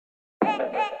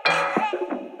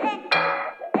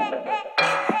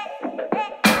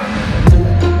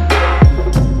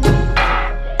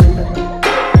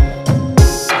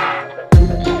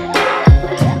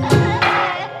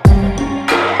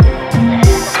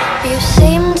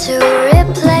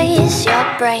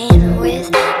Brain with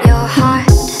your heart.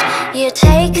 You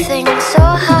take things so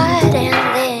hard and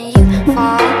then you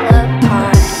fall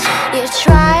apart. You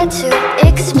try to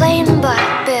explain, but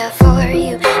before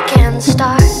you can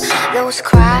start, those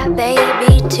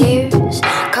crybaby tears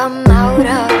come out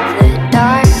of the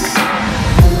dark.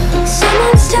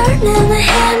 Someone's turning the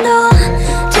handle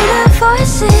to the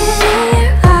voices in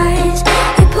your eyes.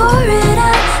 You pour it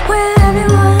out where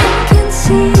everyone can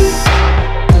see.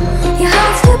 Your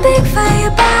heart's too big for your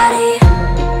body,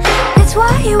 it's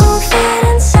why you won't fit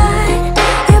inside.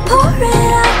 You pour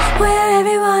it out where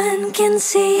everyone can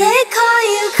see. They call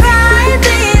you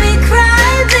crybaby,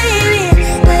 crybaby,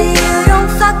 but you don't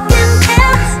fucking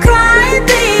care.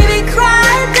 Crybaby,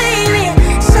 crybaby,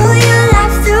 so you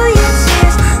laugh through your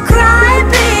tears.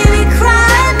 Crybaby,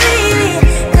 crybaby,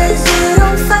 cause you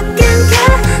don't fucking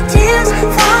care. Tears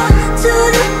fall to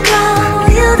the ground,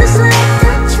 you just let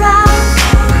them drown.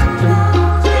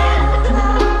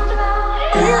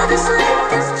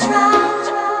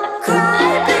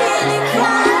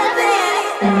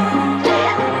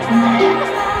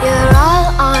 You're all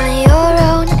on your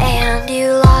own and you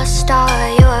lost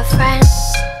all your friends.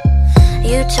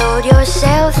 You told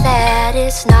yourself that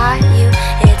it's not you,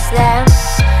 it's them.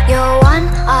 You're one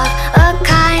of a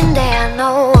kind and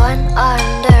no one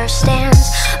understands.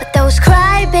 But those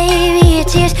crybaby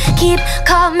tears keep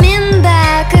coming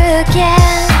back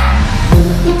again.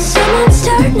 Someone's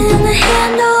turning the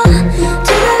handle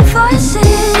to the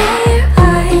voices in your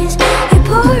eyes. You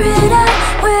pour it out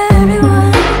where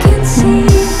everyone can see.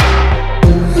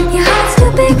 Your heart's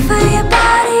too big for your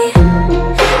body,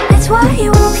 it's why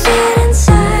you won't fit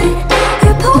inside.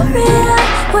 You pour it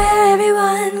out where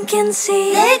everyone can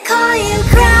see. They call you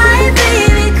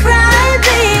crybaby,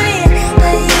 crybaby,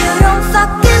 but you don't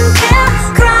fucking care.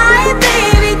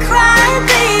 Crybaby,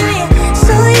 crybaby,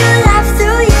 so you laugh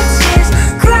through your tears.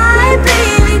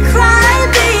 Crybaby,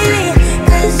 crybaby,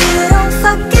 cause you don't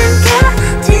fucking care.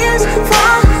 Tears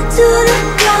fall to the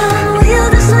ground, we'll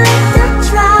just let them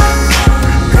drown.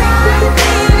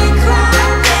 Crybaby,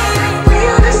 crybaby,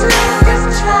 we'll just let them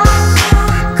drown.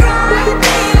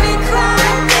 Crybaby,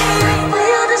 crybaby,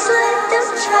 we'll just let them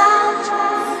drown.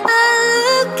 I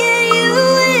look at you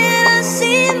and I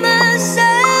see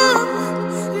myself,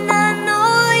 and I know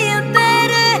you're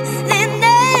better than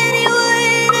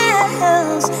anyone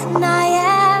else. And I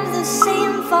have the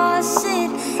same faucet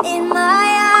in my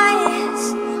eyes,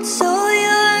 so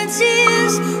your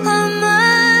tears are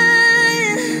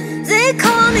mine. They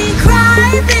call me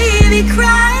crybaby,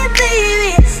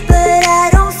 crybaby, but I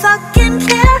don't fucking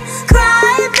care.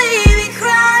 Crybaby,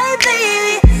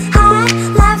 crybaby, I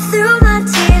laugh through my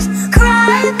tears.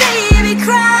 Crybaby,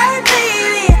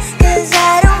 crybaby, cause I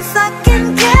don't fucking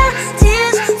care.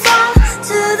 Tears fall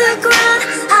to the ground,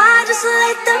 I just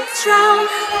let them drown.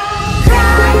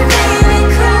 Crybaby,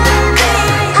 crybaby,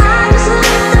 I just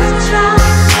let them drown.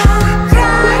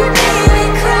 Crybaby,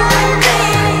 crybaby,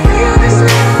 we'll just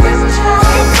let them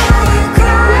drown.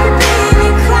 Crybaby,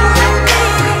 crybaby,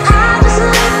 I just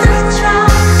let them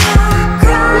drown.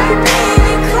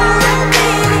 Crybaby, crybaby,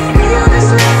 we'll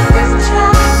just let them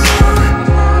drown.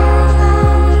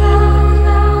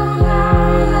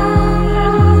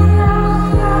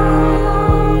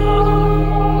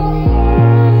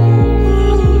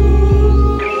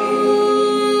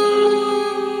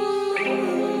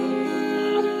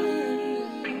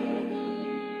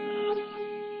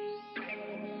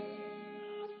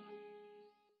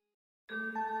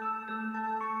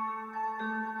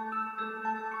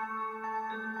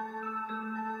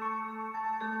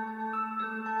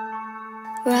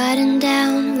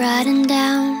 Riding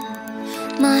down,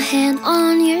 my hand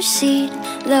on your seat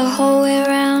the whole way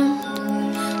round.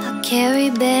 I carry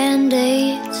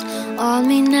band-aids on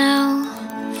me now,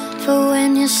 for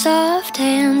when your soft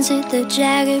hands hit the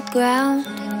jagged ground.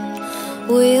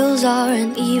 Wheels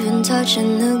aren't even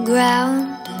touching the ground.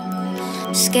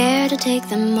 Scared to take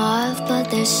them off, but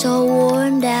they're so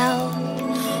worn out.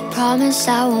 Promise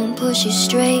I won't push you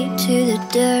straight to the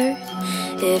dirt.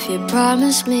 If you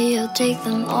promise me you'll take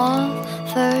them off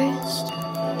first.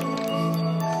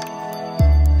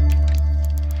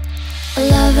 I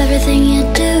love everything you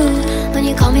do. When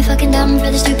you call me fucking dumb for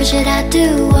the stupid shit I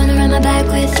do. Wanna ride my back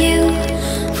with you,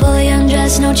 fully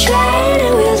undressed, no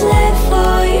training wheels left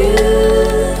for you.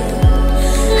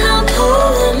 I'll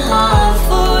pull them off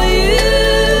for you.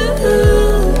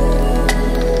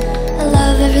 I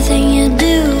love everything you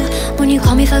when you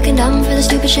call me fucking dumb for the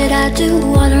stupid shit I do.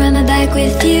 Wanna ride my bike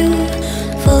with you,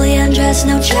 fully undressed,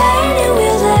 no training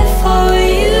wheels left for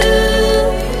you.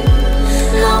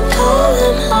 I'll pull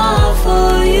them hard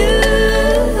for you.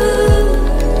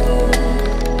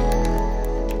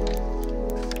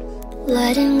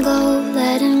 Letting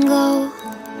go,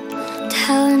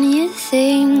 telling you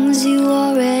things you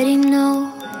already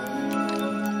know.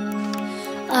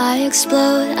 I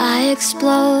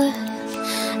explode,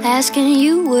 asking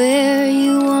you where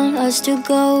you want us to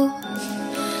go.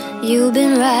 You've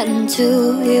been riding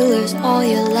two-wheelers all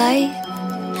your life.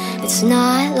 It's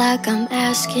not like I'm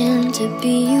asking to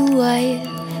be your wife.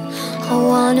 I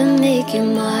wanna make you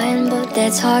mine, but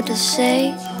that's hard to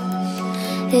say.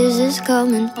 Is this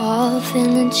coming off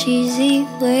in a cheesy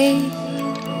way?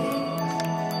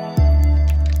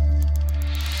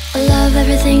 I love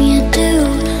everything you do,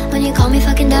 when you call me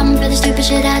fucking dumb for the stupid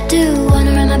shit I do.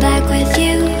 Wanna ride my back with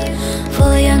you,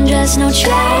 fully undressed, no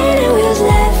training wheels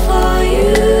left for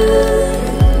you.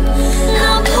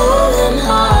 I'll pull them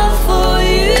hard for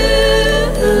you.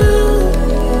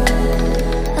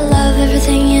 I love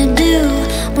everything you do,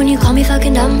 when you call me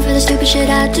fucking dumb for the stupid shit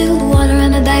I do. Wanna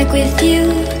ride my back with you,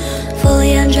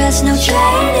 fully undressed, no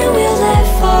training wheels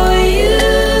left for you.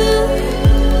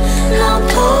 I'll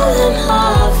pull them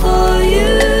hard for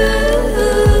you.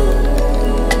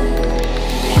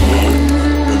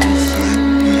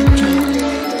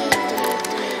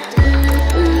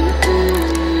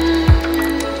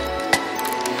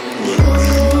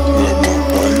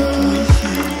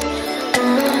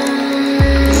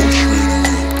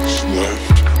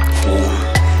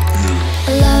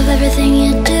 Everything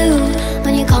you do,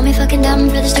 when you call me fucking dumb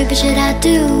for the stupid shit I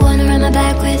do. Wanna ride my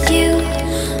back with you,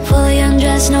 fully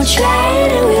undressed, no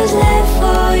training wheels left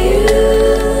for you.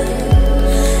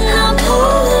 I'll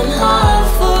pull them hard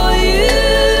for you.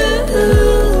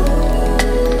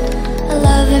 I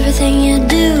love everything you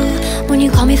do, when you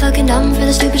call me fucking dumb for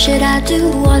the stupid shit I do.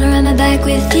 Wanna ride my back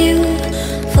with you,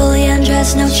 fully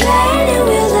undressed, no training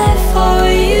wheels left for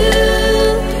you.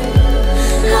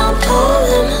 I'll pull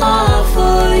them hard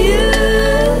for you.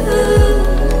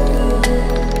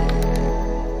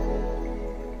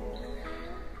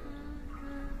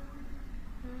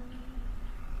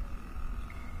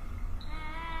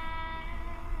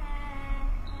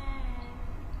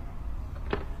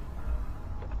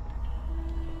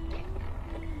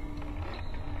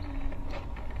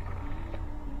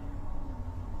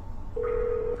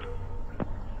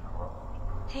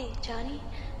 Hey, Johnny?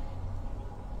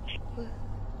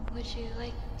 Would you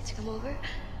like to come over?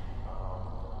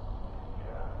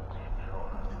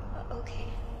 Okay,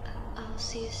 I'll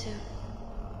see you soon.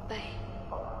 Bye.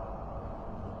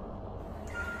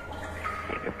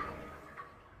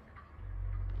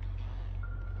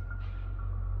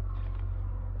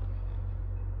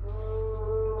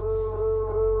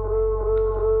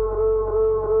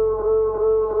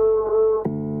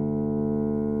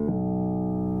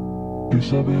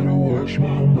 Guess I better wash my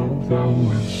mouth out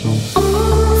with soap.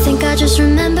 I think I just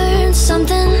remembered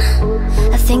something.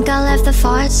 I think I left the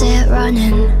faucet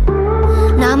running.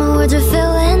 Now my words are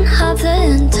filling up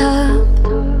the tub.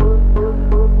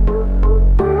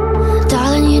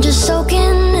 Darling, you're just soaking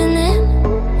in it,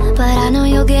 but I know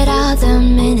you'll get out the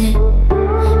minute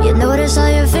you notice all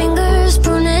your fingers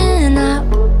pruning up.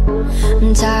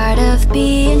 I'm tired of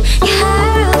being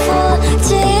careful,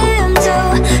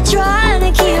 tiptoe, trying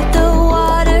to keep the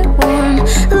water warm.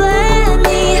 Let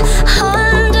me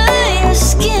under your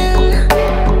skin.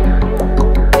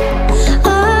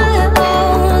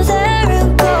 Oh, there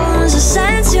it goes. I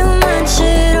said too much,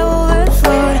 it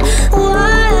overflowed.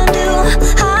 Why do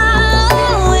I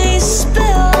always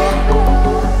spill?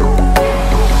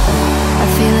 I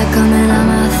feel it coming out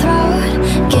my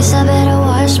throat. Guess I better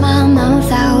wash my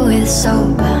mouth out with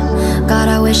soap. God,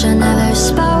 I wish I never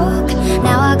spoke.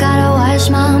 Now I gotta wash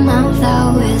my mouth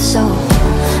out with soap.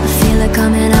 I feel it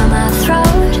coming out my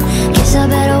throat. Guess I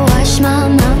better wash my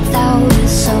mouth out with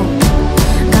soap.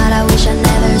 God, I wish I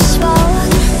never spoke.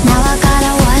 Now I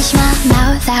gotta wash my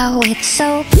mouth out with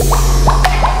soap.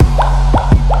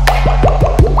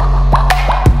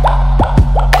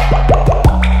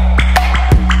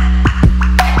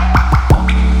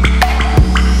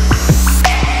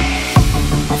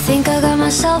 I think I got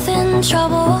myself in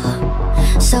trouble,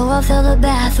 so I'll fill the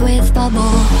bath with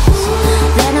bubbles.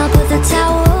 Then I'll put the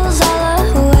towels all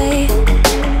away.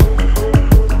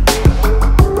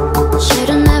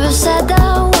 Should've never said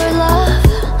that word, love.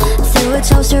 Threw a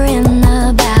toaster in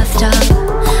the bathtub.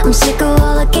 I'm sick of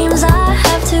all the games I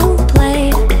have to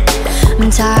play. I'm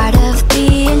tired of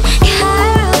being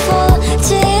careful,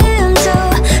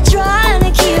 tiptoe, trying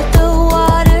to keep the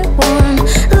water warm.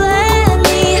 Let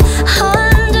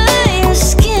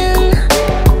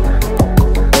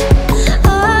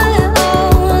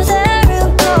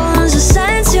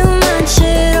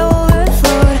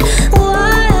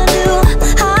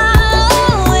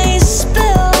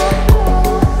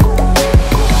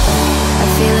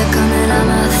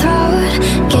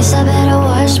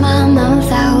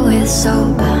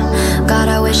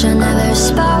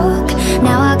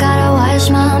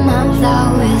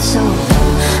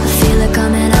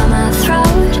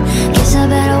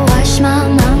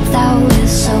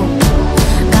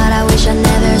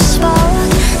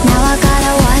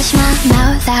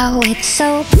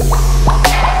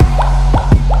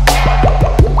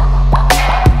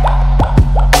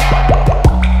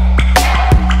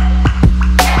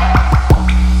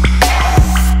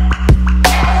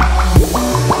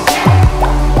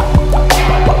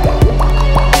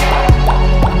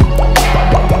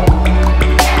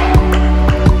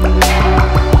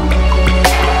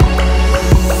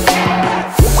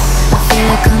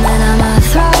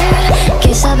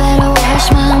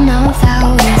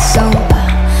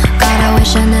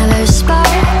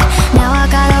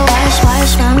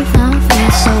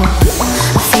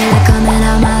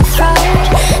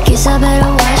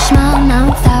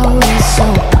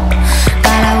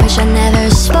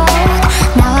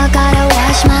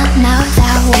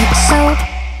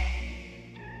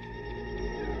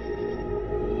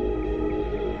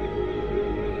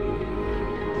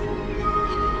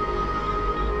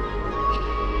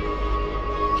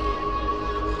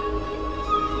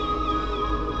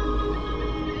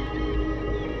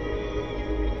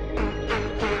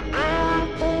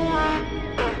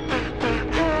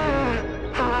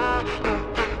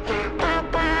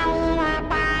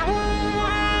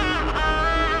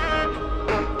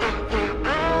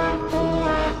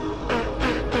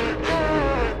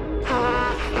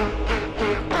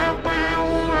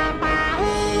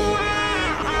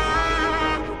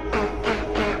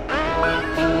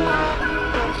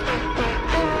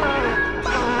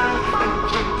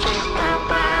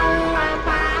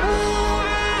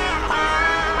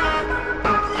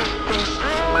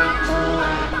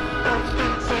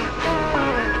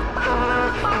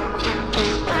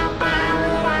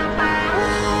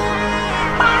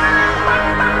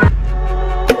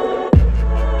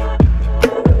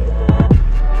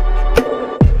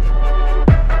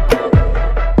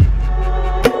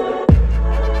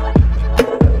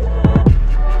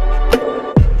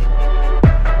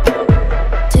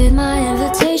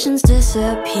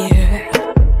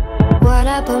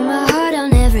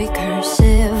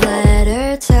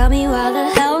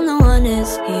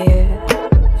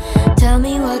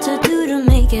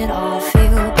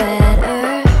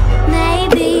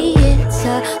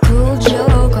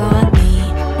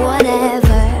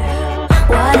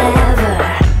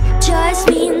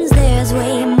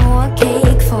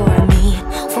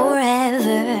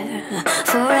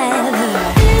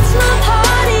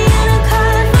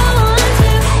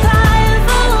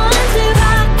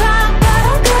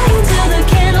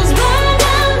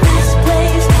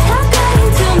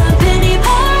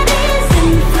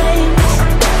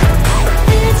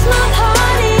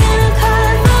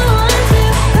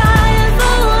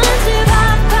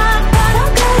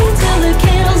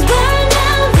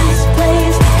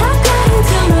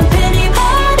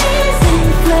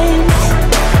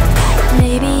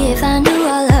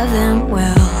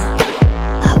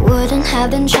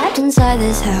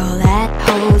as hell that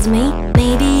holds me.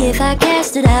 Maybe if I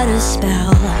casted out a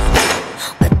spell,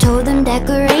 but told them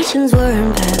decorations were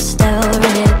in pastel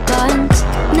ribbons.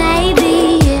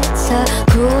 Maybe it's a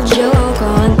cruel joke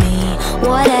on me.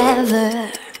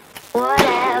 Whatever,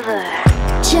 whatever.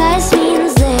 Just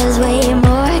means there's way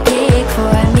more cake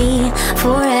for me.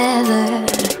 Forever,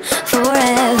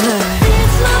 forever.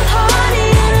 It's my party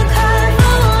and I cry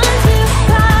for one, two,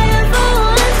 crying for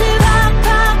one, two, pop,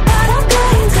 pop, pop. I'm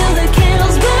going till the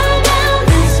candles burn down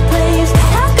this place.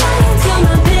 I'm going till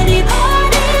my pity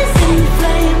party's in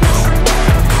flames.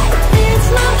 It's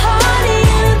my party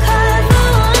and I cry for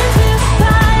one, two,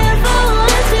 crying for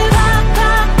one, two, pop,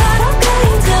 pop, pop. I'm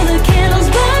going till the candles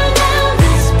burn down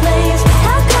this place.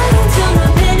 I'm going till my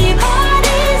pity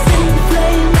party's in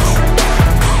flames.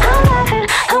 I'm laughing,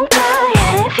 I'm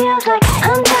crying, it feels like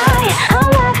I'm dying. I'm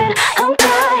laughing, I'm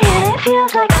crying, it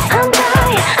feels like I'm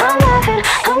dying. I'm laughing,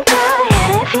 I'm crying,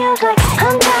 it feels like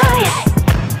I'm dying.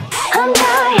 I'm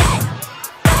dying,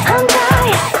 I'm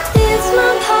dying. It's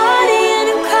my party and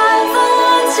I'm crying for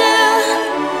one, two.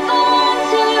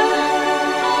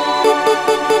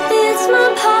 It's my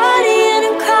party and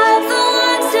I'm crying for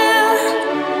one, two.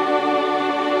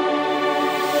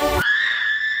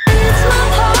 It's my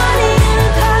party and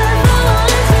I'm crying for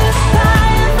one, two,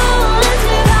 crying for one,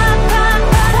 two, pop, pop, pop.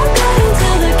 I'm going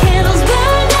till the candles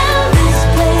burn down this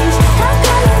place. I'm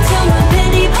going till my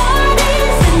pity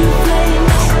party's in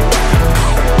flames.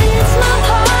 It's my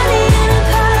party and I'm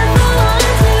crying for one,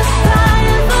 two,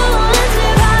 crying for one,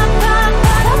 two, pop, pop, pop.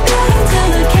 I'm going till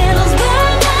the candles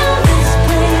burn down this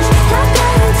place. I'm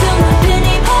going till my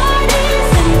pity party's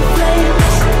in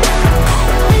flames.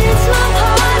 It's my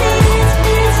party,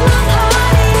 it's my party, it's my party,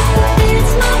 it's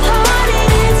my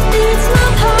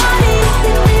party,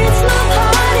 it's my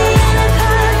party, and I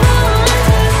cry for one,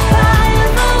 two, crying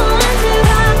for one, two,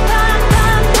 pop, pop,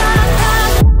 pop, pop,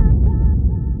 pop.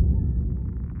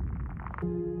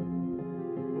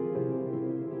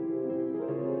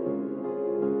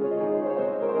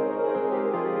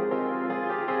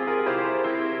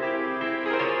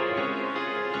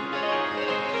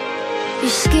 Your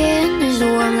skin is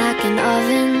warm like an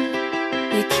oven.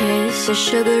 Your kiss is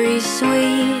sugary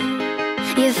sweet.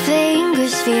 Your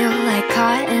fingers feel like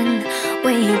cotton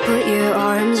when you put your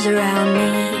arms around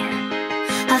me.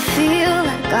 I feel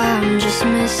like I'm just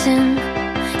missing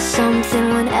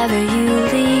something whenever you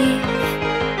leave.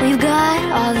 We've got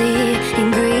all the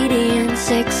ingredients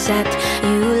except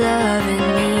you loving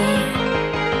me.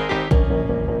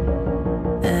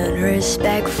 And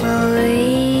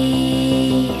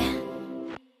respectfully,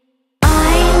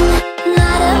 I'm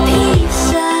not a piece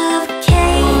of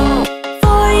cake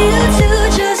for you to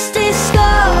just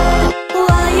discard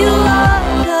while you walk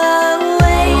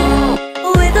away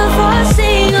with the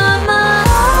frosting on my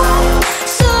heart.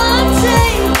 So I'm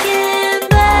taking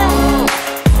back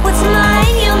what's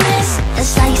mine. You miss a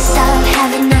slice of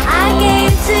heaven that I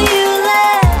gave to you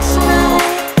last night.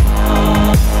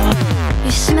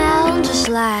 You smell just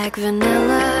like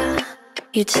vanilla.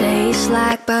 You taste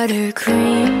like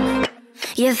buttercream.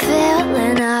 You're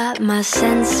filling up my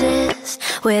senses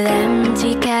with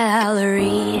empty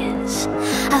calories.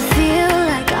 I feel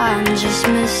like I'm just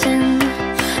missing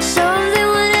something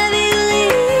whenever you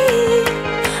leave.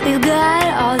 We've got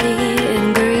all the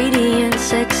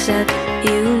ingredients except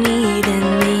you needing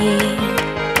me.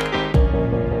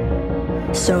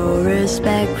 So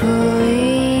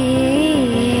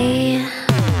respectfully,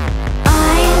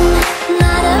 I'm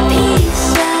not a piece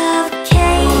of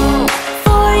cake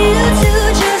for you to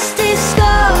just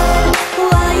discard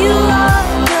while you walk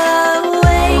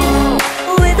away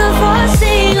with the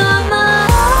frosting on my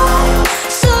heart.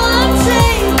 So I'm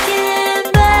taking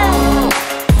back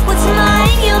what's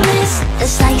mine. You miss a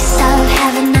slice of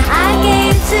heaven that I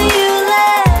gave to you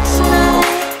last night.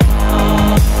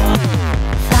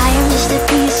 I am just a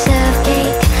piece of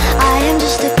cake. I am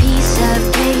just a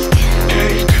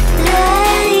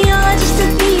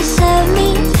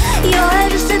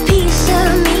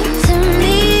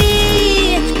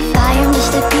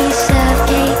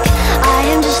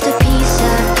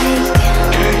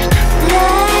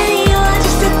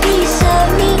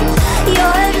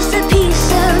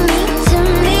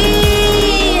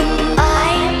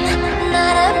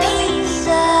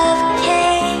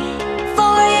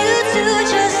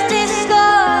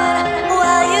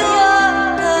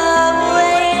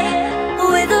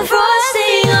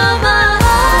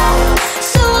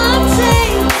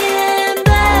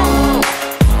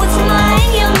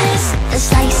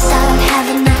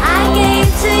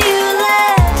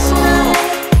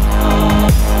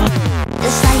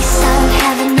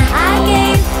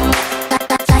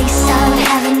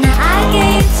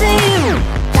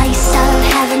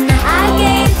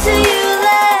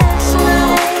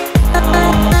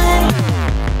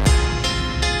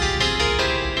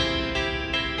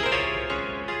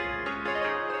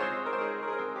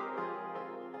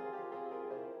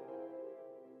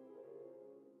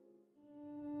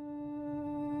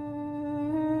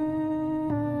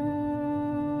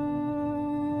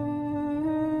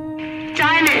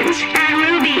diamonds and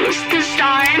rubies. The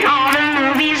star in all the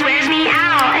movies wears me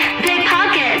out. Big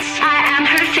pockets, I am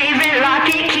her favorite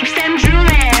locket, keeps them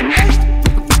drooling.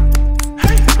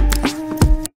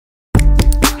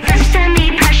 The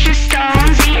semi-precious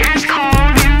stones ain't as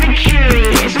cold in the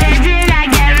Curies. Where did I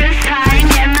get refined?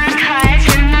 Get my cuts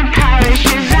and the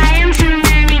polishes. I am too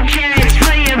many carats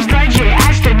for your budget.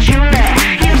 Ask the jeweler.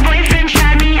 Your boyfriend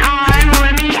tried me on,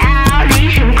 wore me out,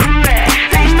 leave him cooler.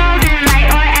 Like molten light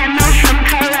or emerald from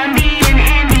Colombian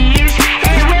Andes.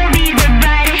 It will be the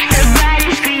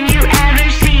brightest green you ever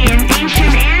see. An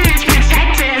ancient and it's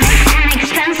protective, an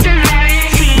expensive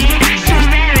rarity. So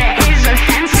rare it is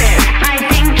offensive. I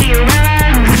think you will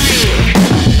agree.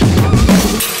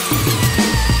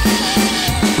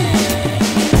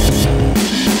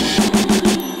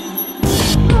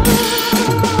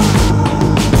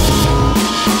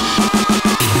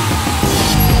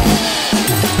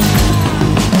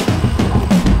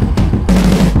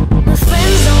 My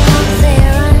friends don't walk, they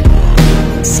run.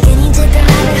 Skinny dipping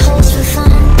rabbit holes for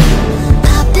fun.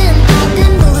 Popping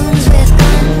balloons with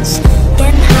guns.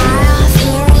 Getting high off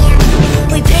helium.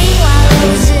 We paint while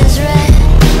roses red.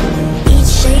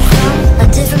 Each shade from a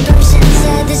different person's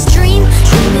head. This dream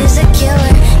is a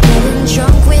killer. Getting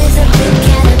drunk with a big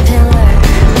caterpillar.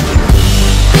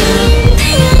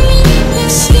 Peeling the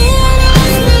skin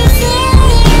off my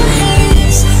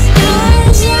face.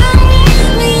 Cause I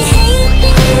really hate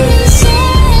being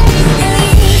sad.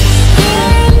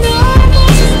 They're normal,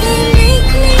 they make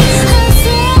me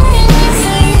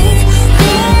afraid.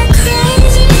 They're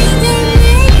crazy, they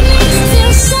make me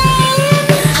feel sad.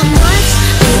 I'm nuts,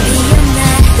 baby, I'm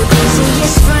mad. The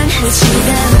craziest friend that you've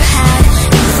ever had.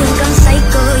 You think I'm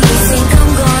psycho, you think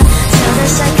I'm gone. Tell the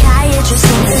psychiatrist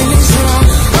something is wrong.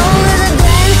 Over the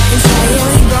bed,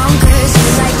 entirely bonkers. You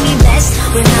like me best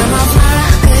when I'm off my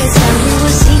rocker. Tell you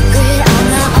a secret, I'm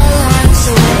not alarmed.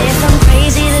 So what if I'm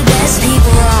crazy? The best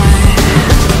people are.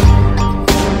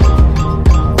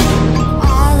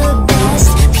 All the best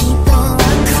people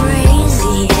are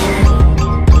crazy.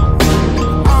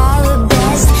 All the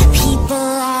best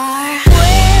people are.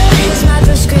 Where is my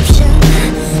prescription?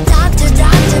 Doctor,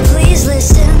 please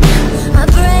listen. My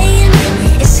brain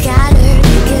is scattered.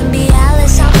 You can be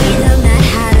Alice, I'll be the Mad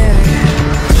Hatter.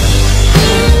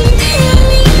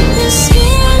 Peeling the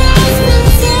skin off my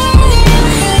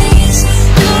face.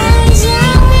 Cause I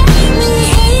really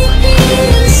hate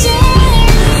being sad.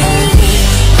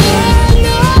 They're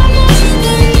normal,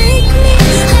 they make me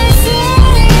afraid.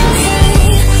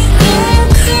 They're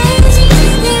crazy,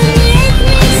 they make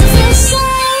me feel sad.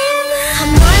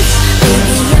 I'm nuts,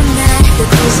 baby, I'm mad. The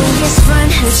craziest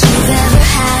friend that you've ever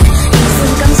had. You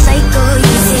think I'm psycho,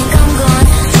 you think I'm gone.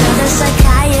 Tell the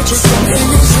psychiatrist something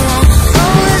is wrong.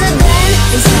 Over the bed,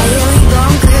 entirely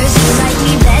bonkers. You like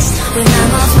me best when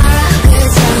I'm off my rocker.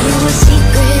 Tell you a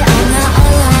secret, I'm not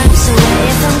alarmed. So what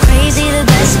if I'm crazy? The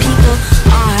best people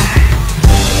are.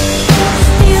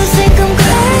 You think I'm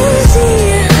crazy?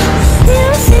 You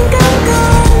think I'm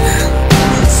gone?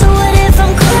 So what if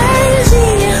I'm crazy?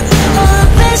 All the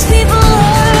best people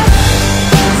are.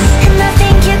 And I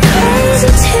think you're crazy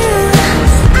too.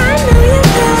 I know you're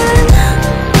gone.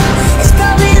 It's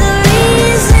probably the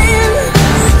reason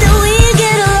that we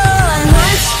get along.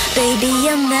 Once, baby,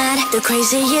 I'm mad. The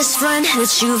craziest friend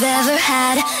that you've ever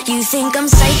had. You think I'm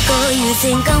psycho, you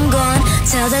think I'm gone.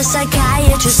 Tell the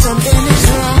psychiatrist something is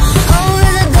wrong.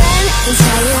 Over the bed,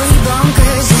 entirely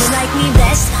bonkers. You like me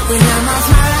best when I'm off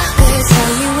my rocker.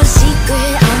 Tell you a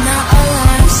secret, I'm not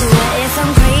alarmed. So what if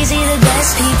I'm crazy? The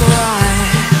best people are.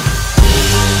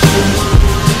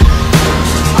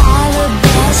 All the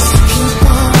best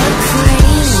people are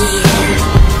crazy.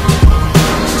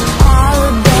 All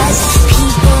the best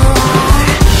people are.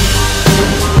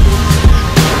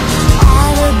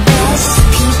 All the best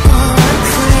people are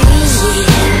crazy.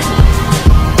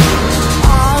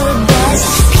 All the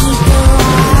best people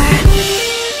are.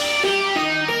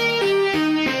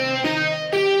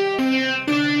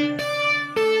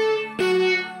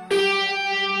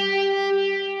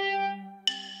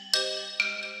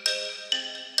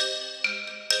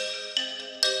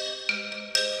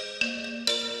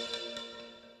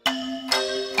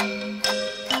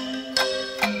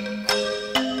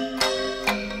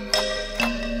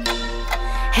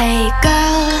 Hey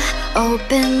girl,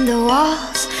 open the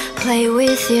walls, play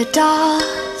with your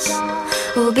dolls.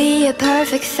 We'll be a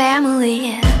perfect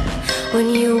family. When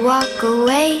you walk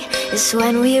away, it's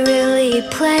when we really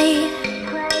play.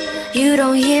 You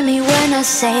don't hear me when I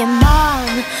say,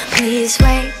 Mom, please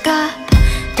wake up.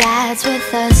 Dad's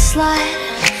with a slut,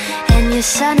 and your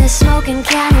son is smoking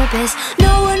cannabis.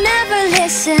 No one ever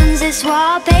listens. this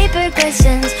wallpaper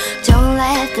glistens. Don't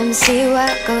let them see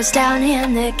what goes down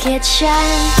in the kitchen.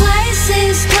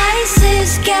 Places,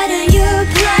 places, get in your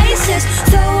places.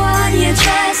 Throw on your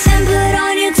dress and put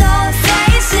on your doll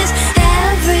faces.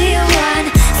 Everyone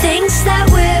thinks that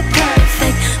we're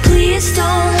perfect. Please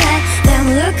don't let them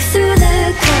look through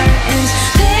the curtains.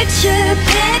 Picture,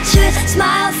 picture,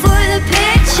 smile for the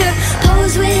picture.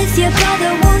 Pose with your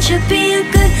brother, won't you be a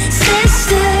good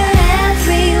sister?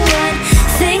 Everyone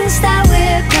thinks that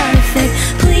we're perfect.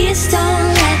 Please don't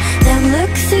let them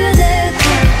look through the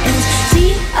curtains.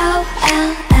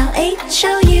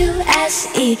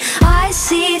 DOLLHOUSE. I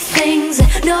see things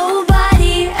that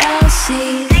nobody else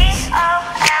sees.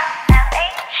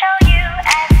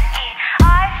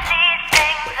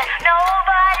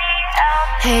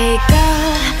 Hey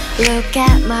girl, look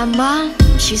at my mom,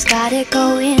 she's got it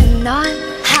going on.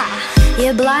 Ha!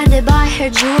 You're blinded by her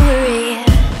jewelry.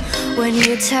 When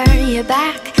you turn your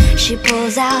back, she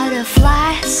pulls out a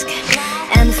flask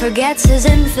and forgets his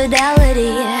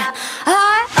infidelity.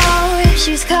 Oh,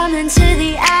 she's coming to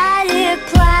the attic.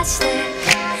 Plastic,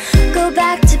 go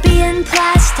back to being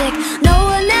plastic. No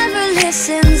one ever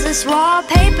listens, this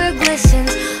wallpaper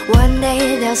glistens. One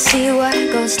day they'll see what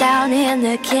goes down in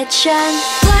the kitchen.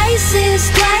 Places,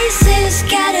 places,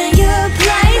 get in your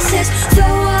places. Throw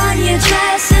on your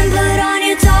dress and put on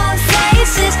your doll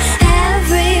faces.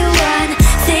 Everyone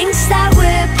thinks that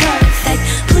we're perfect.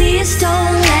 Please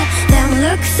don't let them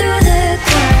look through the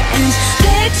curtains.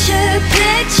 Picture,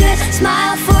 picture,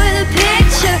 smile for the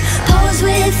picture. Pose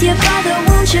with your brother,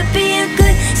 won't you be a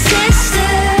good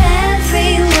sister?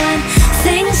 Everyone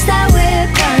thinks that we're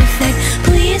perfect.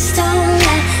 Please don't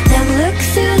let them look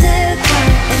through the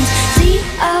curtains.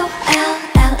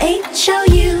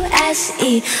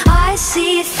 DOLLHOUSE. I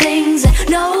see things that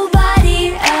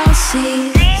nobody else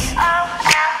sees.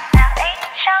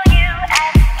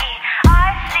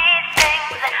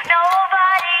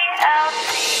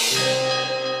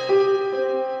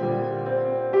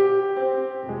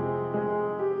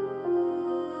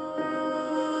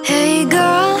 Hey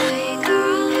girl,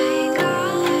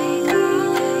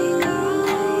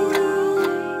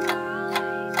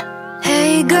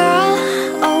 hey girl,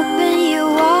 open your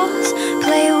walls,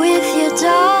 play with your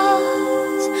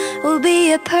dolls. We'll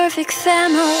be a perfect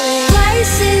family.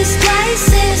 Places,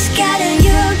 places, get in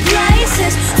your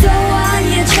places. Throw on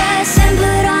your dress and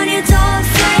put on your doll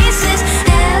faces.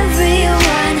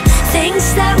 Everyone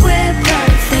thinks that we're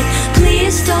perfect.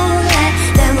 Please don't let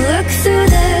them look through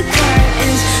the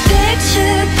curtains.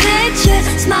 Picture, picture,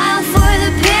 smile for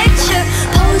the picture.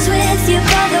 Pose with your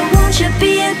brother, won't you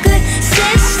be a good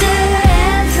sister?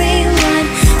 Everyone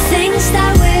thinks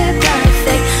that we're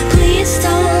perfect. Please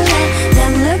don't let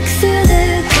them look through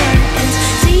the curtains.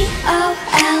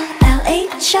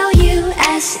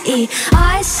 DOLLHOUSE.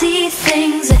 I see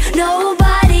things that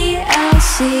nobody else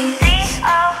sees.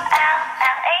 DOLLHOUSE.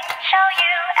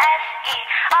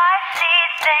 I see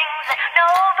things that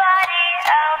nobody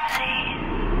else sees.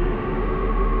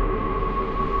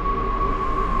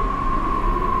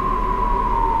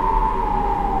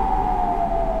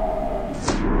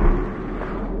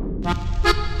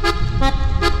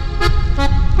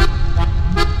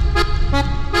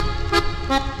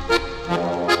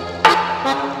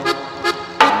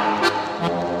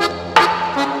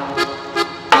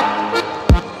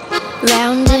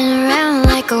 Round and around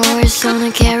like a horse on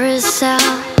a carousel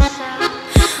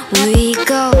we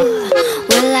go.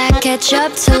 Will I catch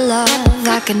up to love?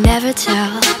 I can never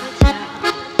tell.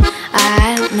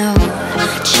 I know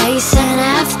chasing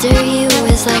after you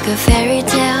is like a fairy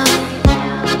tale,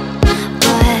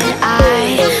 but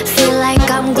I feel like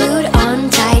I'm glued on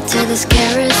tight to this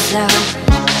carousel.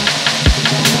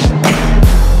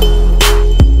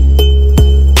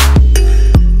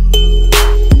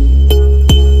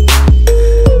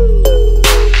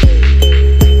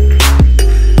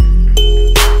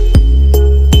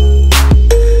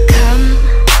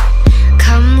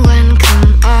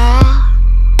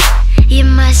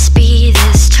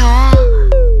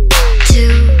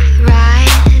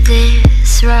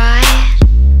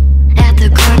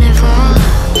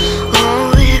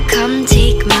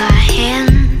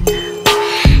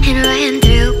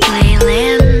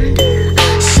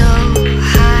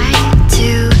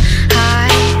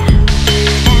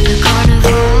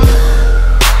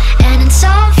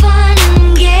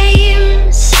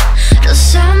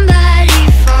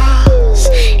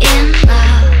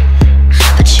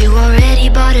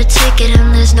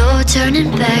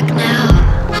 Turning back now.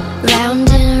 Round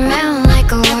and around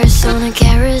like a horse on a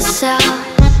carousel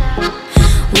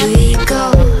we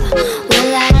go.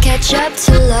 Will I catch up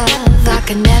to love? I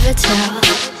can never tell.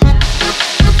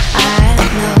 I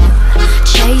know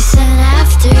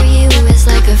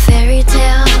like a fairy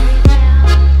tale,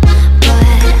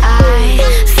 but I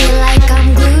feel like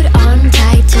I'm glued on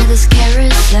tight to this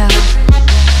carousel.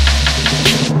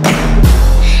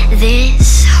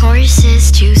 This horse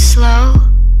is too slow.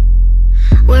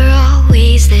 We're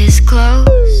always this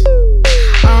close.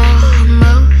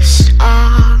 Almost,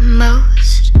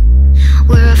 almost.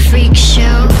 We're a freak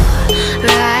show.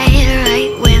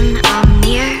 Right when I'm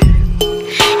near,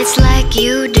 it's like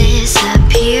you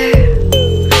disappear.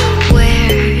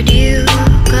 Where'd you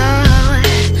go?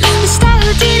 We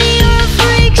started dating, you're a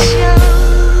freak show,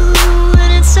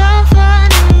 and it's all fun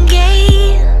and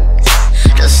games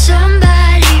till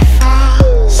somebody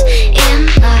falls in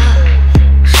love.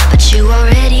 But you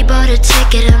already bought a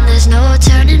ticket and there's no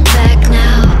turning back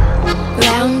now.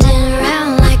 Round and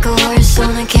round like a horse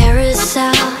on a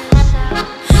carousel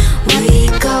we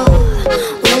go.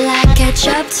 Will I catch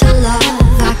up to love?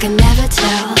 I can never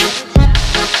tell.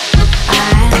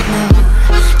 I know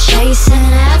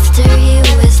chasing after you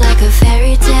is like a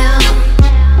fairy tale,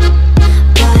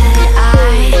 but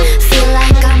I feel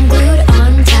like I'm glued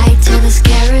on tight to this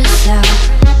carousel.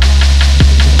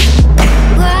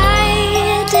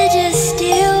 Why did you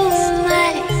steal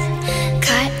my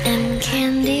cotton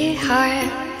candy heart?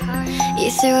 You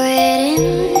threw it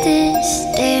in this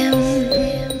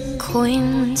damn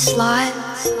coin slot,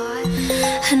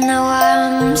 and now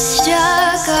I'm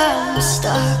stuck,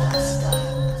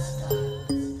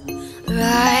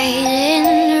 riding.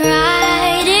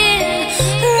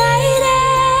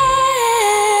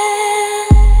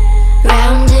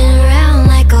 Round and round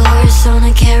like a horse on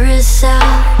a carousel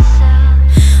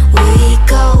we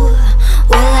go.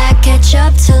 Will I catch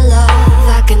up to love?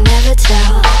 I can never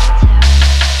tell.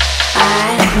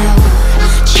 I know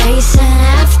chasing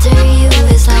after you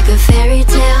is like a fairy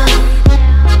tale,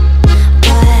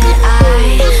 but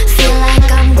I feel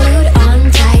like I'm glued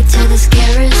on tight to this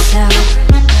carousel.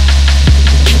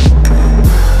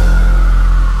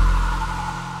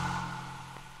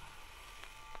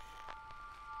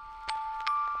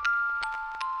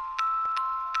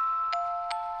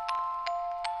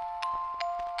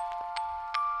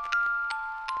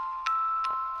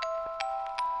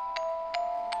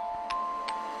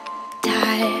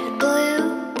 Tired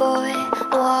blue boy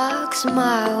walks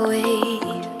my way,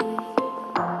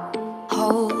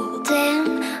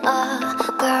 holding a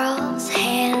girl's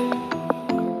hand.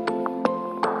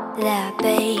 That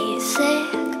basic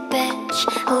bitch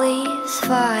leaves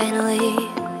finally.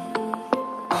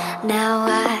 Now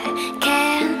I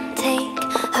can't take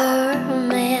her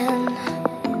man.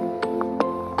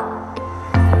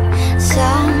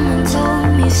 Someone told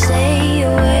me stay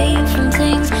away from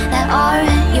things that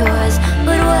aren't yours,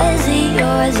 but was it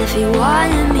yours if you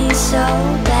wanted me so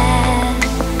bad?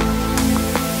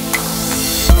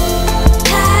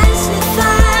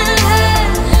 Pacify her,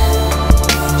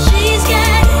 she's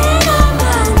getting on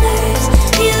my nerves.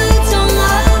 You don't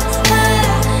love her,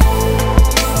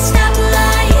 stop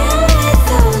lying with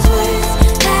those words.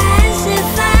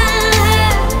 Pacify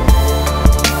her,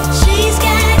 she's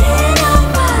getting on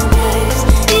my nerves.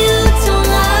 You don't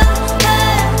love her,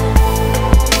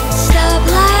 stop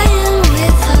lying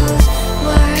with those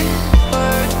words.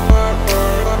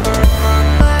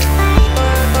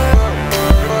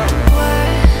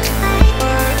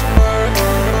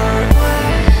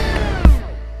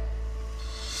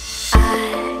 I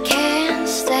can't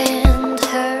stand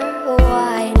her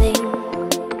whining.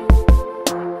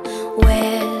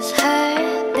 Where's her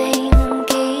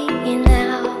binky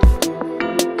now?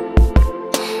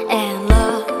 And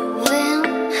loving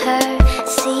her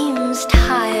seems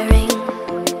tiring.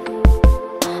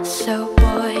 So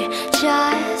boy,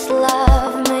 just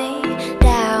love me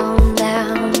down,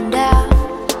 down, down.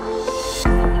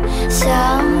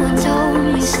 Someone told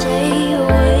me stay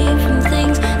away from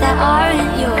things that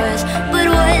aren't yours, but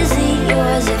was it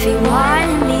yours if you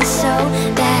wanted me so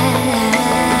bad?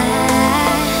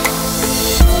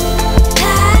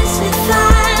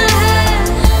 Pacify her,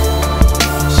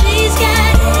 she's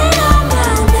getting on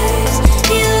my nerves.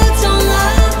 You don't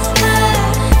love her,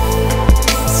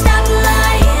 stop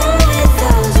lying with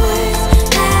those words.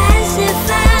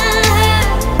 Pacify her,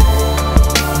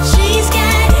 she's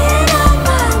getting on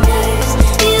my nerves.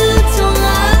 You don't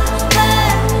love her,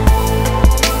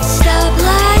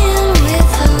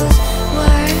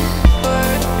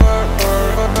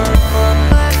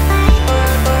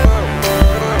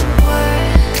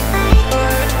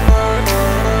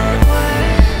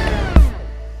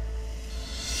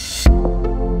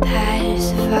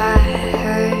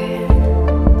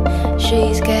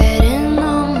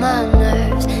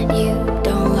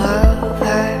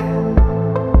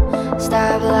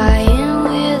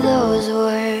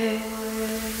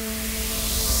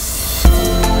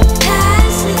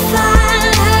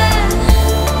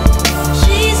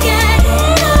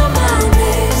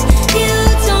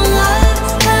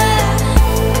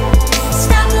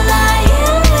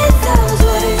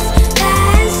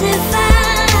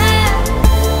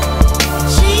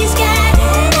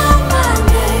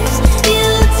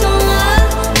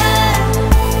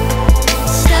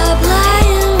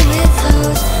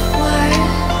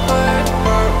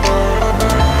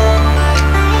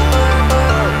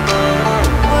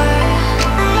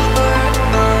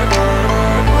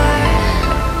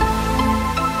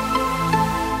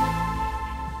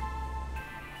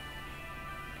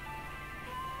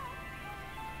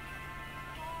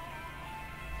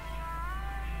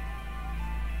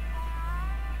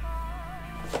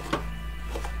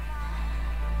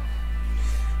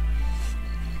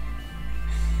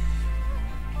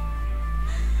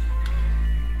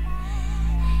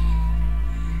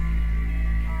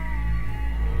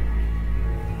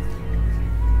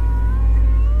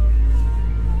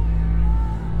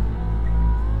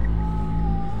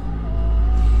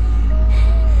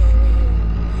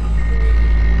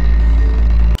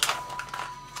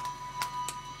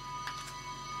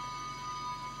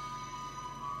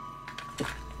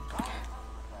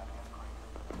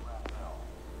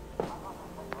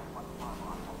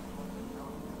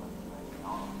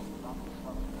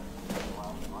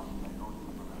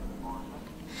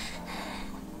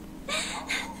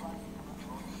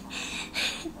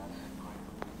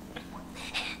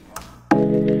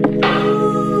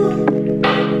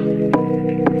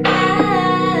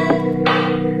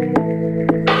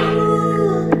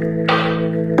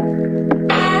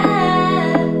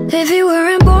 If you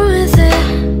weren't born with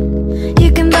it,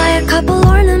 you can buy a couple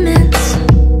ornaments.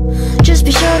 Just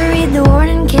be sure to read the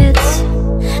warning kits,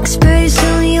 'cause pretty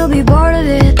soon you'll be bored of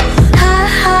it. Ha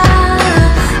ha,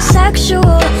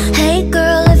 sexual. Hey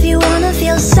girl, if you wanna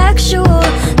feel sexual,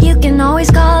 you can always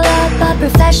call up a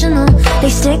professional. They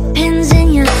stick pins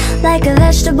in you like a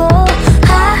vegetable.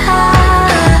 Ha ha,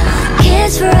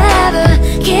 kids forever,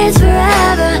 kids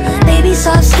forever. Baby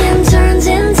soft skin turns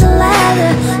into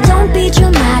leather. Don't be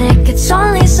dramatic, it's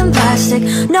only some plastic.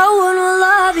 No one will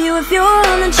love you if you're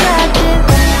unattractive.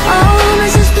 Oh,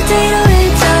 Mrs. Potato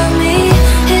Head, tell me,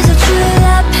 is it true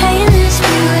that pain is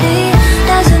beauty?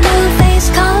 Does a new face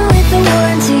come with a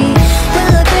warranty?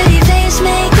 Will a pretty face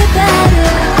make it better?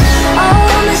 Oh,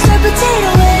 Mr.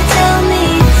 Potato Head, tell me,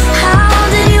 how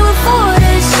did you afford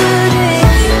her surgery?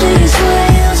 Do you swear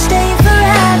you'll stay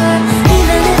forever,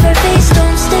 even if her face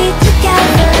don't stay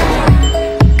together?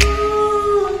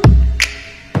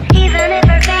 Even if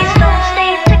her face don't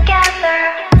stay together.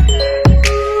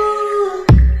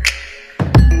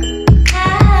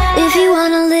 If you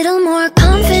want a little more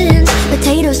confidence,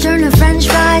 potatoes turn to french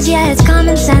fries, yeah, it's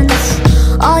common sense.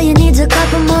 All you need's a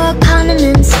couple more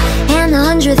condiments and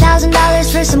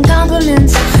 $100,000 for some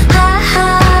compliments. Ha ha,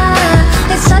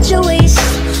 it's such a waste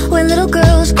when little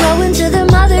girls grow into their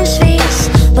mother's face.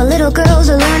 But little girls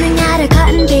are learning how to cut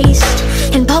and paste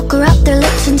and pucker up their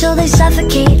lips until they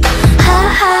suffocate. Ha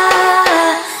ha,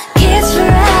 kids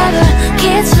forever,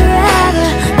 kids forever.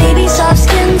 Baby soft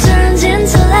skin turns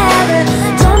into leather.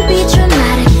 Don't be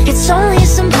dramatic, it's only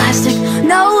some plastic.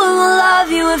 No one will love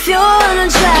you if you're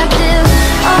unattractive.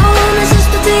 Oh, Mrs.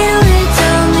 Potato Head,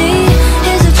 tell me,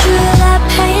 is it true that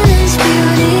pain is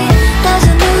beauty? Does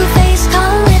a new face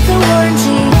come with a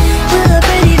warranty? Will a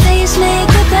pretty face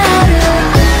make it better?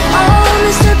 Oh,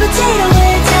 Mr. Potato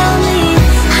Head, tell me,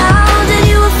 how did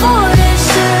you afford her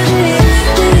surgery?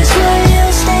 Do you swear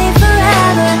you'll stay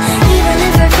forever, even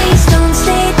if her face don't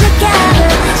stay together?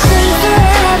 Stay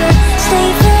forever, stay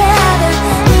forever,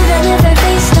 even if her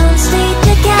face don't stay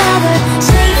together.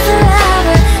 Stay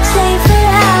forever, stay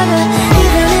forever,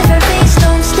 even if her face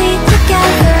don't stay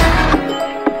together.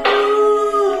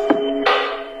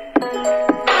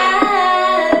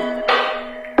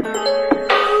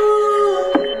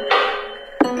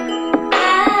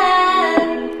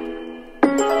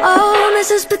 Oh,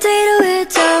 Mrs. Potato Head,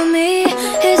 tell me,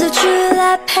 is it true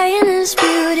that pain is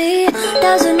beauty?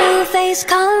 Does a new face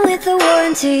come with a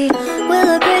warranty? Will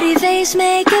a pretty face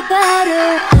make it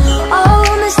better? Oh,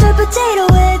 Mr. Potato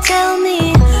Head, tell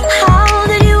me, how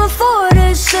did you afford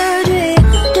her surgery?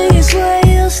 Do you swear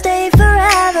you'll stay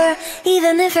forever,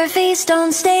 even if her face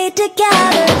don't stay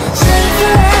together? Stay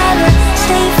forever,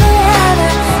 stay forever,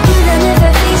 even if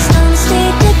her face don't stay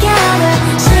together.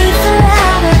 Stay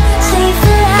forever, stay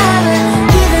forever,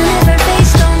 even if her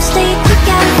face don't stay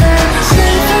together.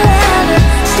 Stay forever,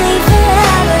 stay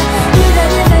forever, even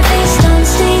if her face don't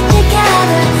stay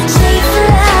together. Stay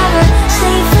forever,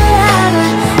 stay forever,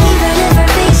 even if her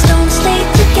face don't stay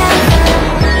together.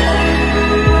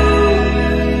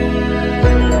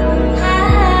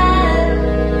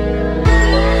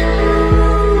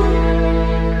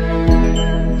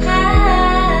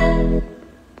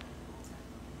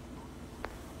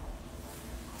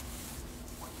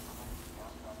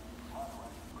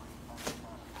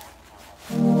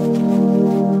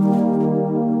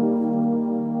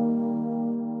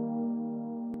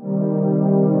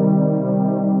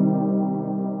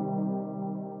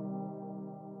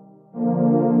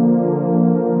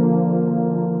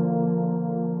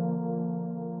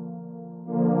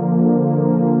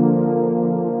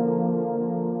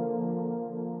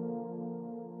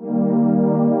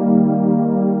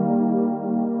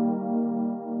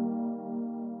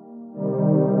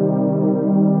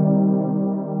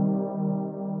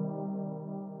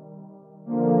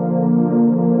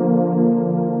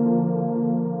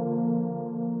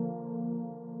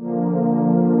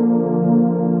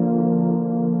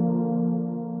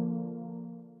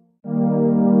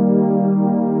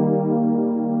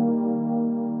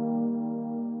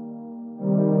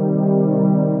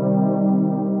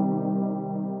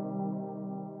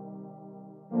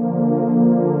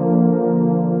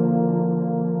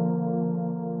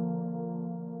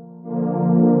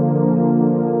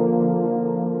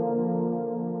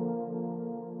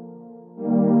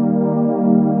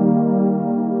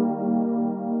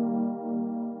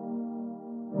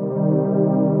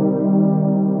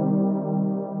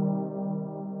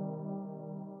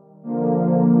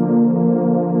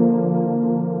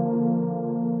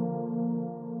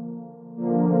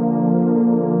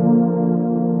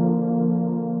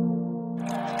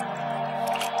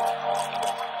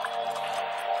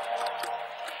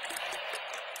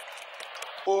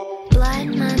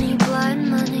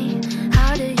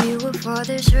 for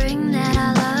this ring that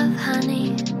I love,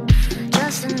 honey.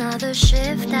 Just another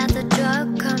shift at the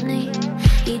drug company.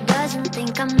 He doesn't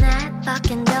think I'm that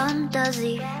fucking dumb, does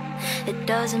he? It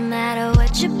doesn't matter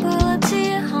what you pull up to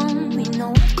your home. We know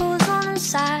what goes on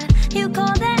inside. You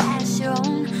call that ass your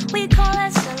own. We call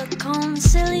that silicone,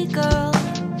 silly girl.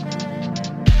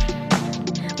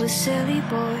 We're silly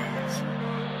boys.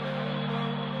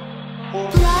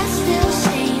 Blood still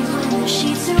stains when the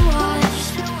sheets are washed.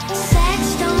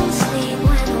 Sex don't sleep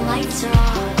when the lights are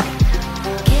off.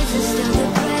 Kids are still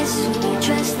depressed when you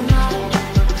dress them up.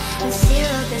 And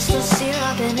syrup is still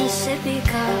syrup in a sippy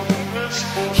cup.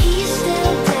 He's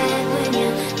still dead when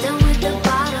you're done with the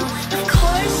bottle. Of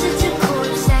course it's a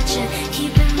corpse that you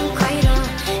keep in the cradle.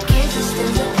 Kids are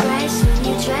still depressed when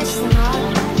you dress them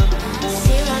up.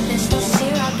 Syrup is still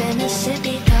syrup in a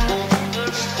sippy cup.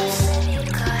 Sippy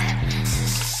cup,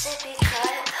 sippy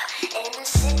cup, in a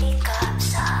sippy cup.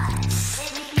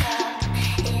 Sippy cup,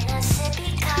 in a sippy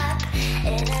cup,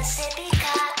 in a sippy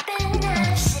cup, in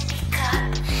a sippy cup,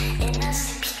 in a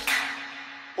sippy cup.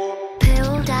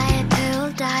 Pill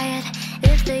diet.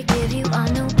 If they give you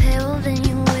a new pill, then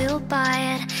you will buy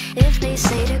it. If they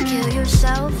say to kill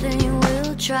yourself, then you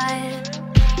will try it.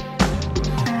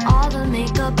 All the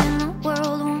makeup in the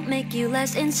world won't make you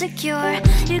less insecure.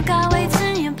 You got weights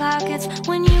in your pockets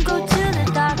when you go to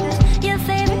the doctors. Your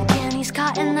favorite candy's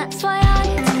cotton, that's why all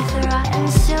your teeth are rotten.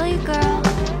 Silly girl,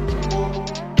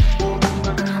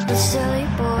 the silly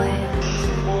boy.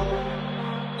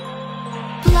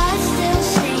 Blood still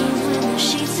stains when the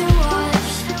sheets are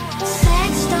washed.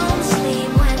 Sex don't sleep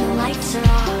when the lights are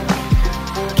off.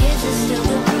 Kids are still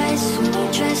depressed when you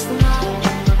dress them up.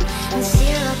 And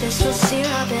syrup is still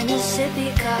syrup in a sippy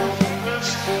cup.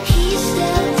 He's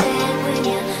still dead when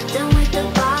you're done with the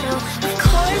bottle. Of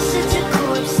course it's a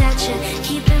corpse that you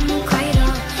keep in the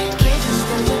cradle. Kids are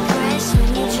still depressed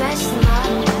when you dress them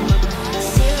up.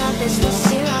 Syrup is still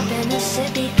syrup in a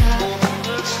sippy cup.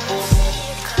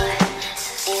 Sippy cup,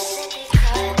 sippy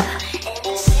cup, in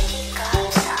a sippy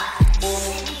cup.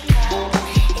 Sippy cup,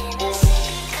 in a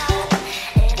sippy cup,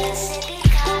 in a sippy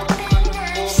cup, in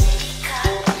a sippy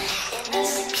cup, in a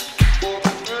sippy cup.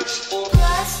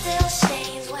 Blood still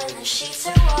stains when the sheets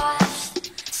are washed.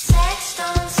 Sex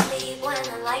don't sleep when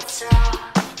the lights are off.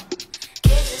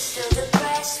 Kids are still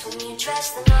depressed when you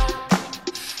dress them up.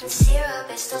 And syrup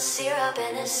is still syrup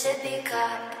in a sippy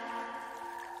cup.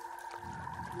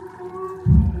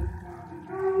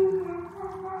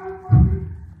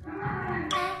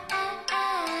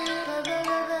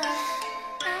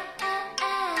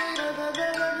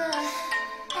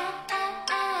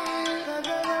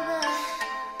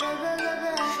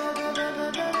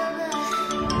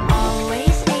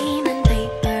 Always aiming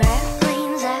paper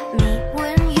airplanes at me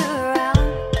when you're around.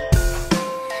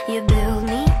 You build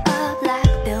me up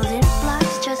like building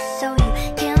blocks just so you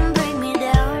can break me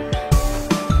down.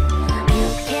 You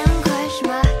can crush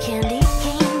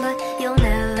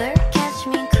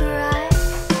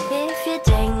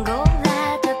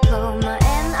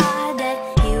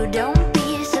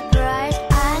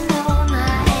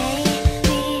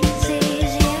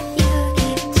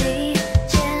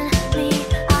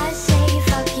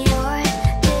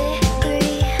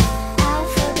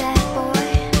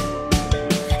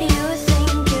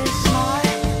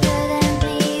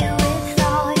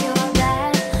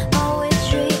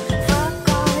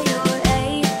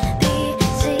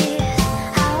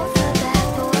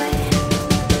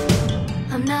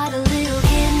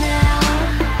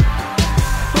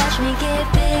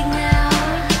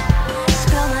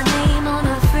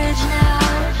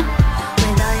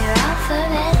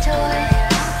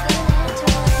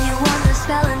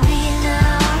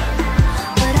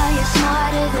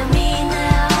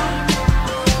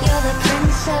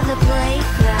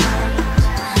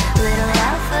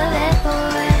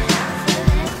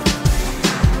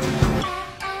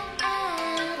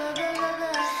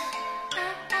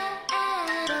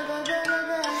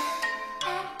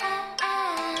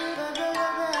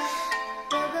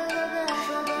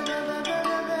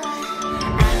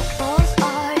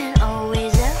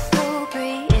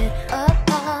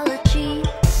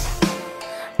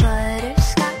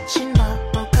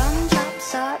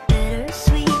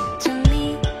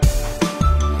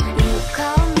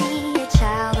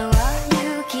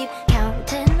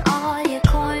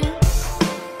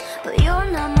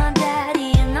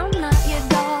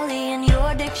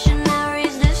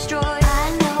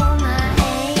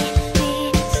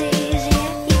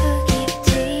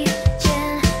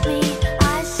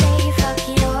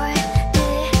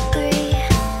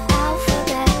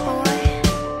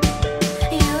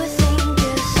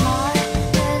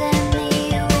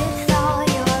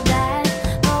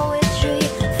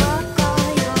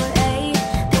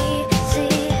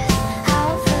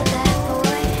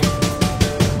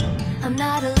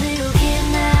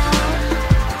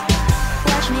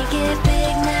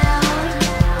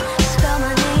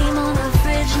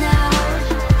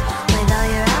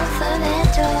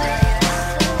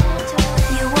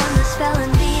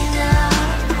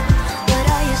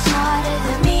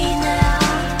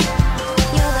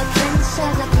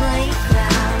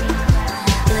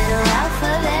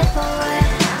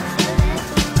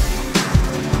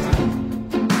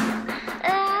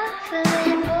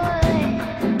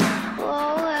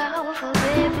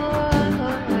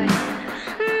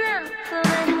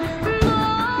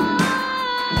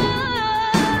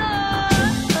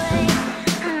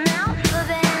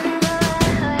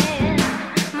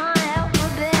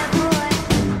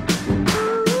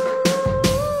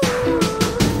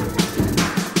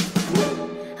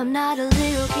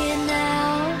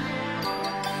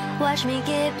Watch me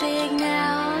get big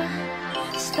now.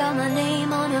 Spell my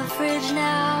name on your fridge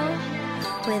now.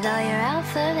 With all your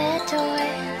alphabet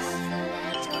toys.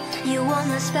 You want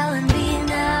the spelling bee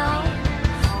now.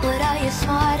 But are you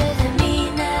smarter than me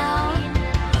now?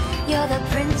 You're the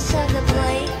prince of the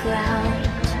playground.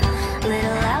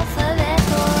 Little alphabet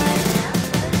boy.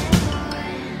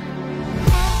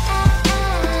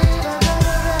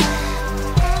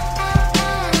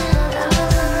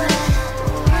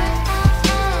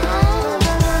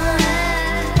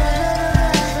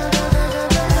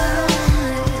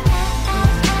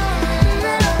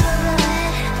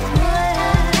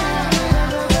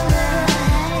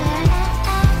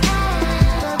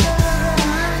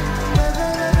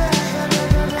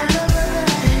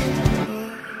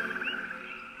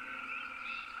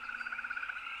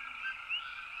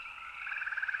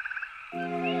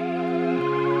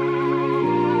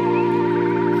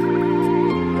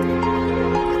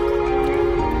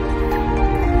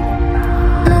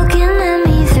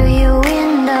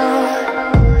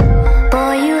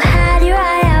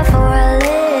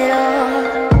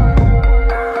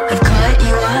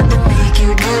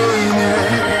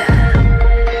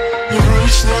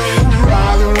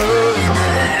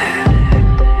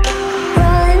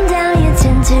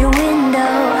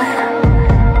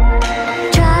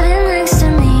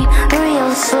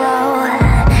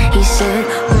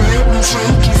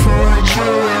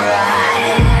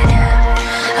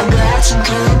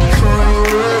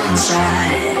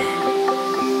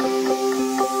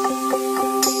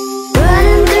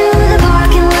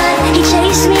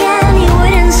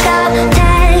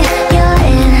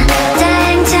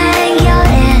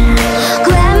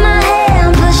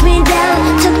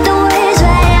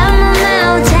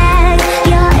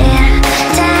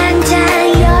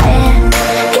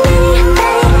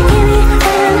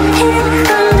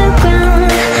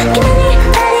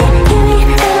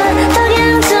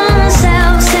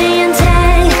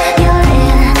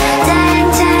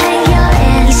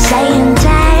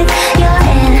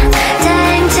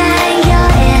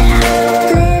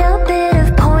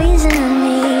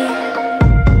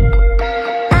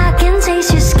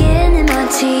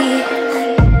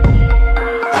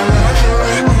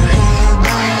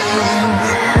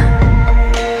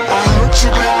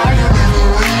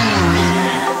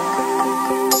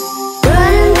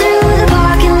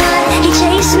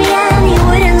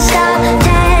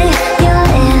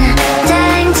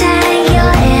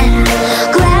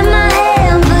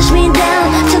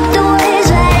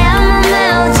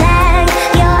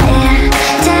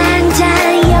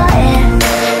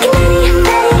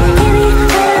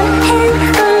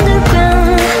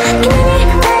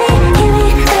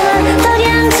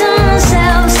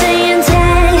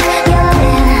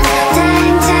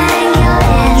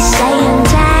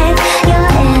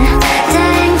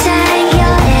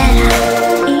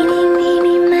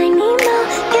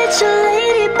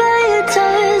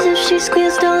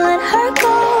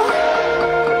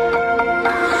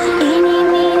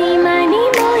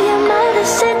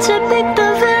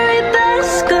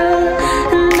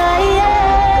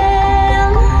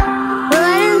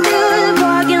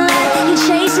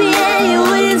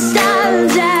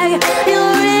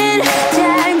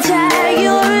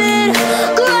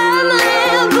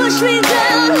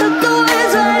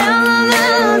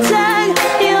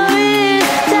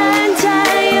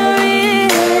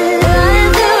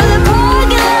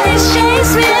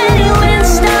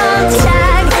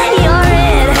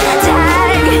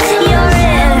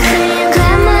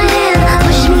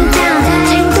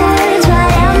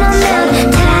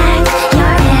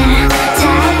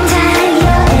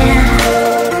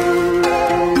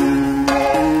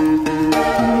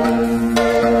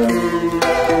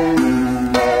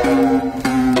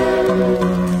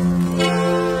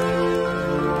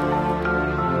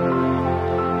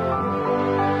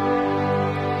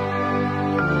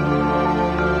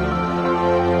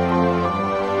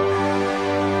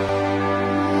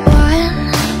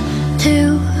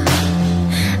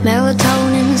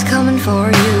 Melatonin's coming for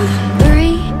you.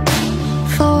 3,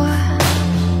 4.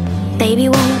 Baby,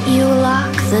 won't you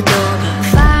lock the door?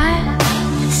 5,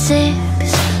 6.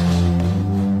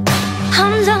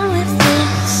 I'm done with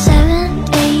this. 7,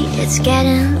 8. It's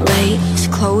getting late.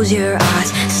 Just close your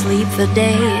eyes, sleep for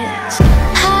days.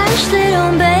 Hush,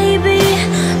 little baby,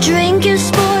 drink your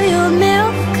spoiled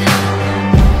milk.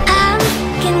 I'm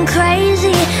fucking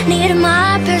crazy, need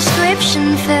my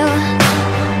prescription filled.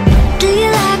 Do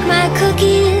you like my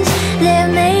cookies? They're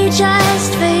made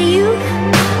just for you.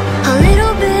 A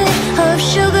little bit of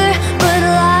sugar, but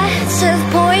lots of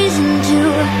poison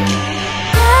too.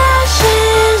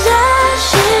 Ashes,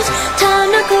 ashes, time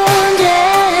to go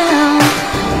down.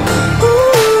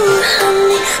 Ooh.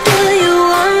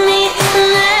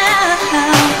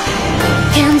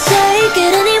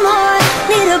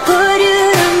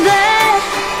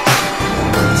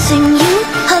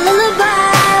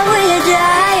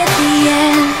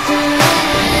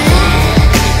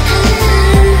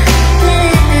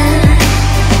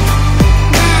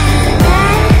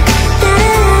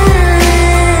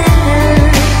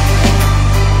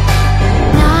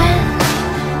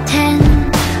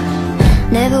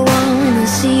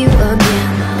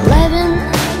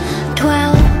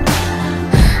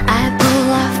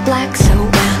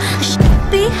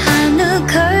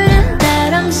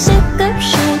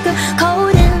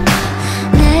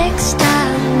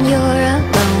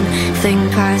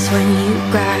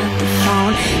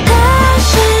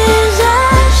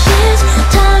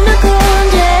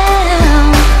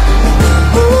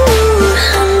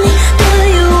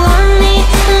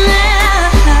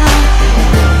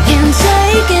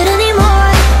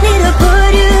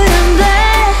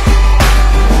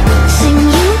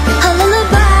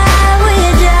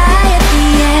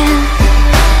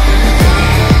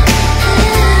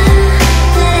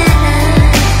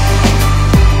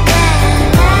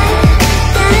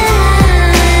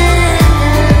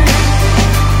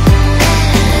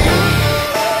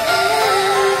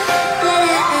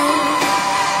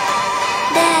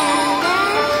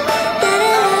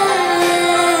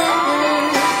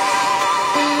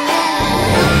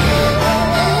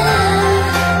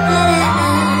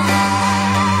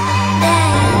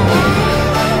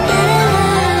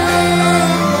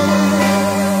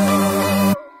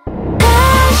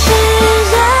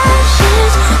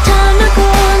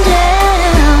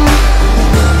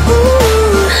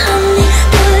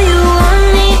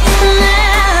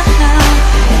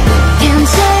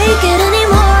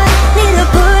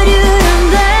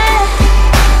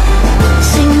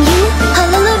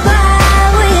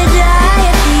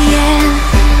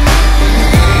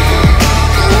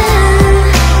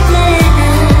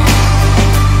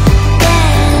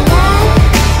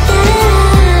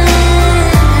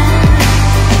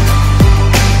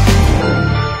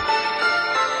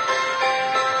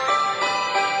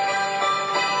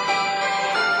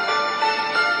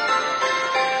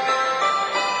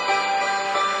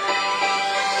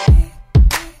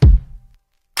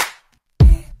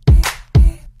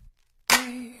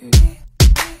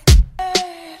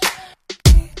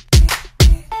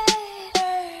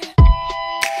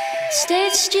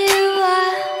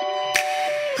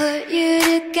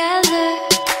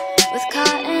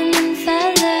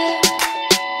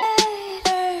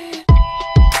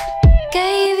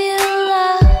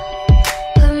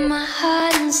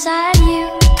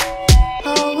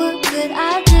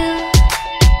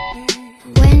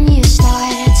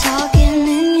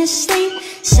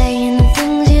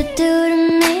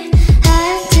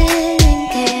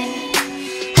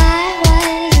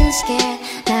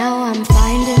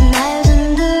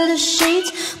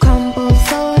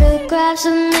 parts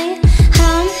of me.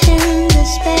 I'm in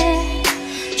despair.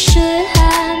 Should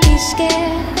I be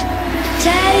scared?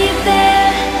 Teddy bear,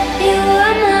 you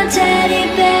were my teddy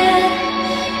bear.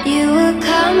 You were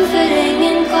comforting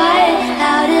and quiet.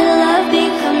 How did love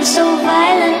become so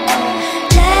violent?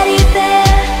 Teddy bear,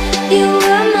 you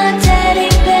were my teddy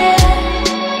bear.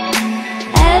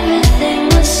 Everything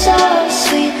was so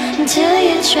sweet until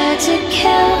you tried to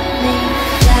kill me.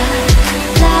 La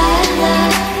la la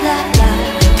la la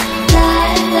la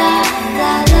la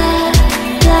la la la la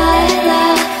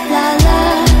la la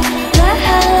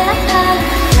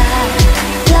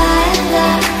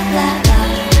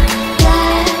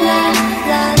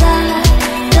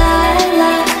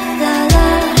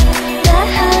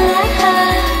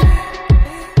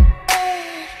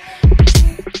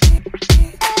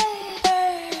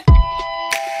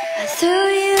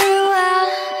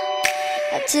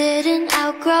didn't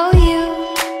outgrow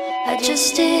you, I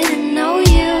just didn't know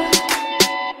you.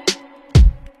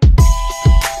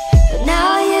 But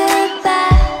now you're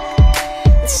back,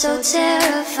 it's so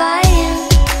terrifying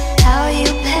how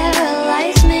you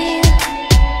paralyze me.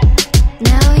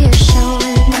 Now you're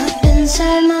showing up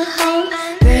inside my home,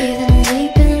 breathing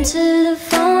deep into the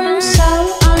phone. I'm so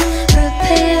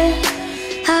unprepared,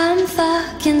 I'm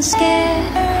fucking scared.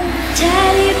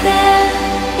 Teddy bear,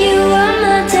 you were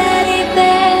my teddy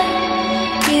bear.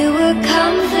 You were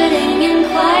comforting and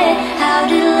quiet. How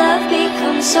did love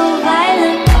become so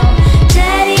violent? Oh,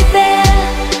 teddy bear,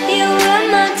 you were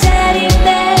my teddy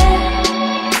bear.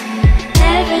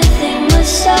 Everything was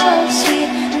so sweet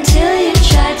until you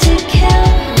tried to kill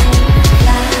me.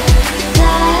 La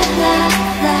la la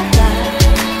la la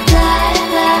la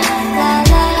la la la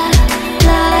la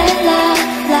la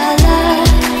la la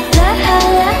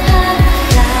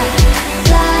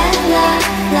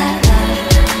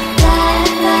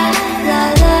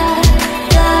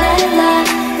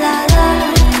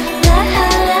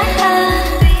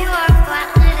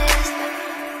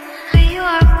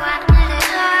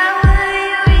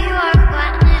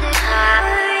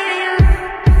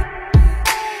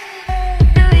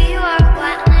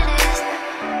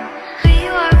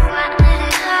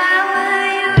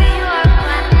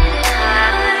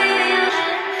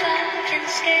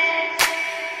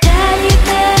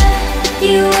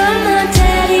you were my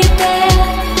teddy bear.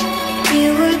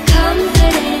 You were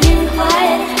comforting and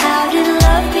quiet. How did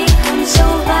love become so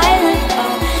violent?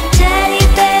 Oh, teddy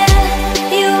bear,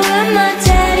 you were my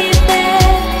teddy bear.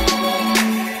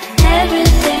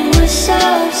 Everything was so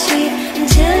sweet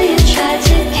until you tried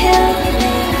to kill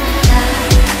me. La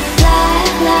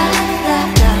la la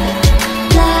la la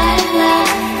la la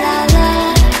la la la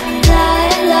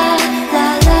la la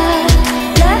la.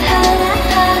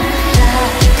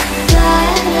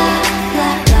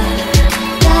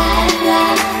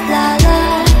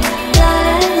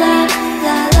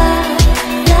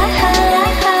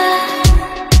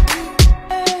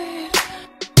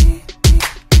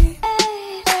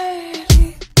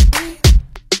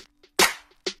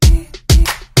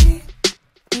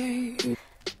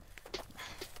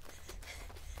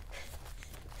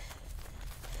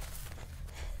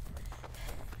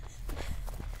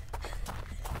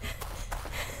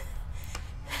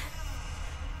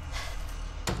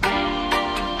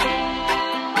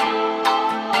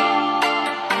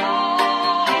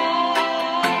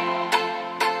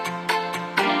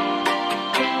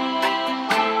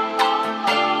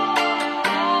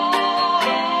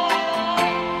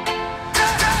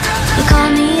 You call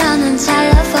me on the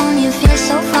telephone, you feel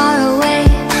so far away.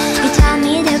 You tell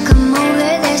me to come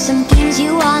over, there's some games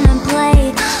you wanna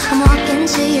play. I'm walking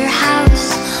to your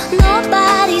house,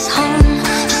 nobody's home,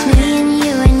 just me and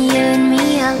you and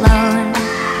me alone.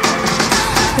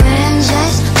 We're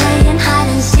just playing hide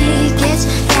and seek, it's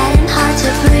getting hard to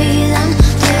breathe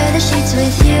under the sheets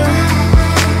with you.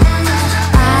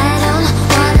 I don't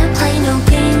wanna play no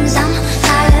games, I'm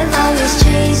tired of always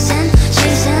chasing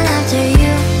after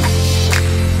you.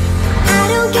 I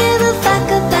don't give a fuck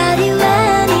about you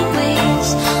anyways.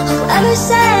 Whoever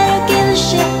said I give a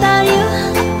shit about you?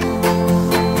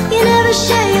 You never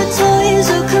share your toys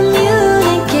or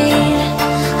communicate.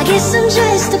 I guess I'm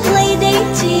just a play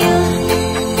date to you.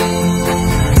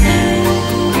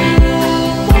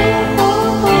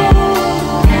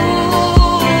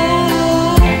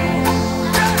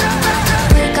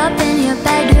 Wake up in your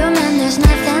bedroom and there's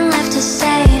nothing left to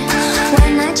say.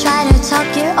 When I try to talk,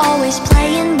 you're always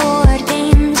playing board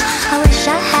games. I wish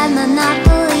I had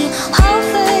Monopoly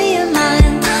over your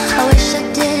mind. I wish I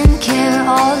didn't care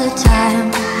all the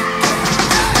time.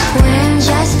 We're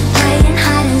just playing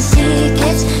hide and seek,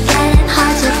 it's getting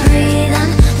hard to breathe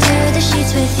under the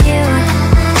sheets with you.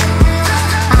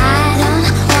 I don't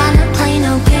wanna play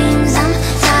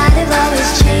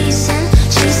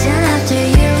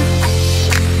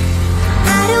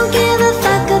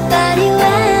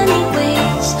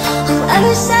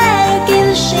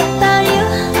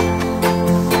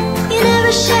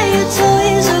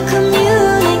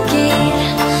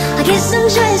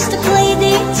just a play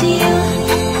date to you.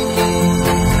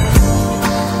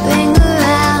 Ring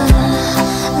around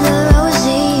the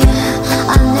rosy.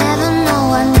 I never know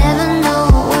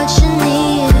what you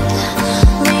need.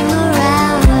 Ring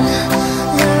around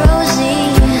the rosy.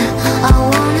 I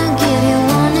wanna give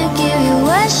you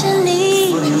what you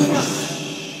need.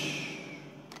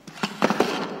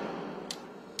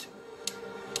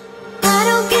 I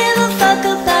don't give a fuck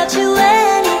about you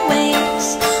anyways.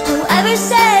 Whoever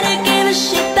said I gave a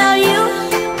shit about you?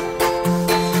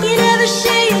 You never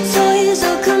share your toys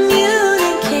or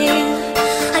communicate.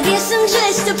 I guess I'm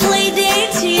just a play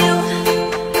date to you.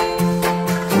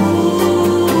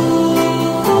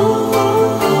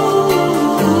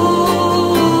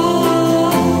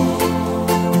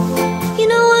 You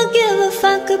know I give a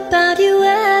fuck about you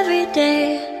every day.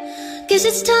 Guess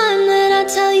it's time that I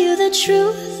tell you the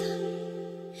truth.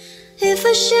 If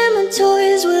I share my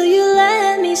toys, will you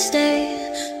let me stay?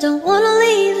 Don't wanna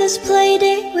leave this play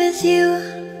date with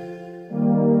you.